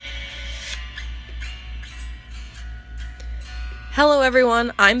Hello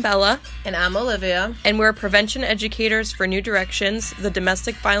everyone, I'm Bella. And I'm Olivia. And we're prevention educators for New Directions, the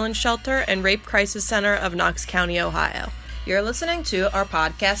Domestic Violence Shelter and Rape Crisis Center of Knox County, Ohio. You're listening to our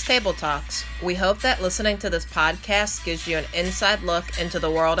podcast, Table Talks. We hope that listening to this podcast gives you an inside look into the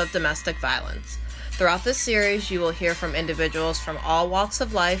world of domestic violence. Throughout this series, you will hear from individuals from all walks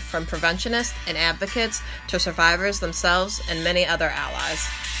of life, from preventionists and advocates to survivors themselves and many other allies.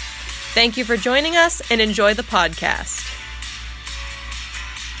 Thank you for joining us and enjoy the podcast.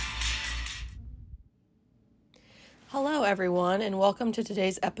 Hello everyone, and welcome to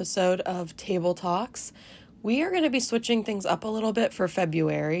today's episode of Table Talks. We are going to be switching things up a little bit for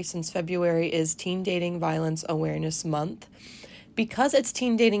February, since February is Teen Dating Violence Awareness Month. Because it's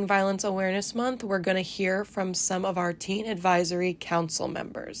Teen Dating Violence Awareness Month, we're going to hear from some of our Teen Advisory Council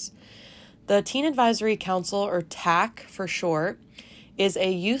members. The Teen Advisory Council, or TAC for short, is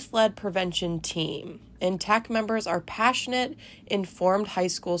a youth-led prevention team, and TAC members are passionate, informed high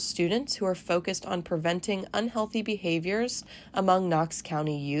school students who are focused on preventing unhealthy behaviors among Knox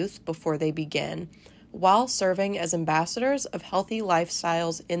County youth before they begin, while serving as ambassadors of healthy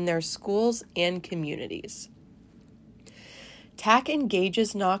lifestyles in their schools and communities. TAC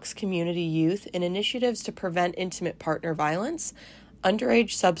engages Knox community youth in initiatives to prevent intimate partner violence,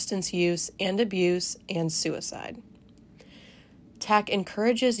 underage substance use and abuse, and suicide. TAC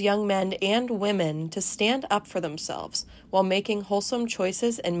encourages young men and women to stand up for themselves while making wholesome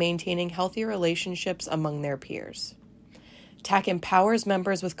choices and maintaining healthy relationships among their peers. TAC empowers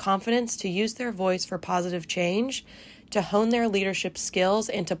members with confidence to use their voice for positive change, to hone their leadership skills,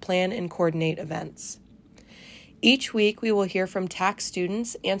 and to plan and coordinate events. Each week, we will hear from TAC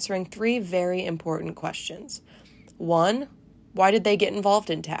students answering 3 very important questions. 1, why did they get involved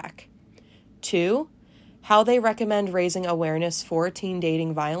in TAC? 2, how they recommend raising awareness for teen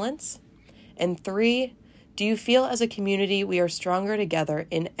dating violence. And 3, do you feel as a community we are stronger together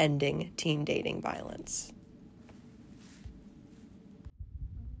in ending teen dating violence?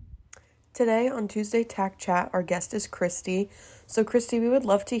 Today on Tuesday TAC Chat, our guest is Christy. So Christy, we would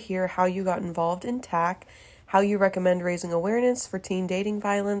love to hear how you got involved in TAC, how you recommend raising awareness for teen dating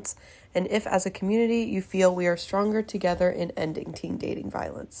violence, and if as a community you feel we are stronger together in ending teen dating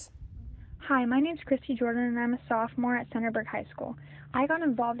violence. Hi, my name's Christy Jordan, and I'm a sophomore at Centerburg High School. I got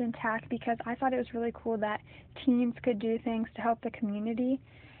involved in TAC because I thought it was really cool that teens could do things to help the community.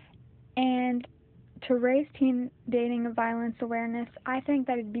 And to raise teen dating violence awareness, I think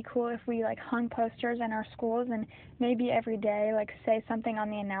that it'd be cool if we hung posters in our schools and maybe every day say something on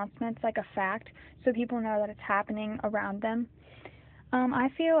the announcements, like a fact, so people know that it's happening around them. I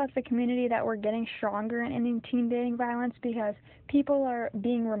feel as a community that we're getting stronger in ending teen dating violence because people are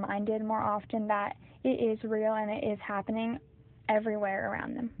being reminded more often that it is real and it is happening everywhere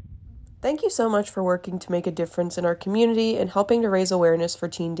around them. Thank you so much for working to make a difference in our community and helping to raise awareness for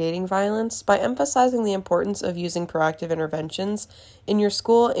teen dating violence by emphasizing the importance of using proactive interventions in your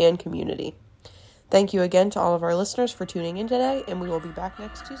school and community. Thank you again to all of our listeners for tuning in today, and we will be back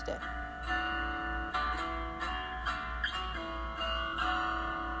next Tuesday.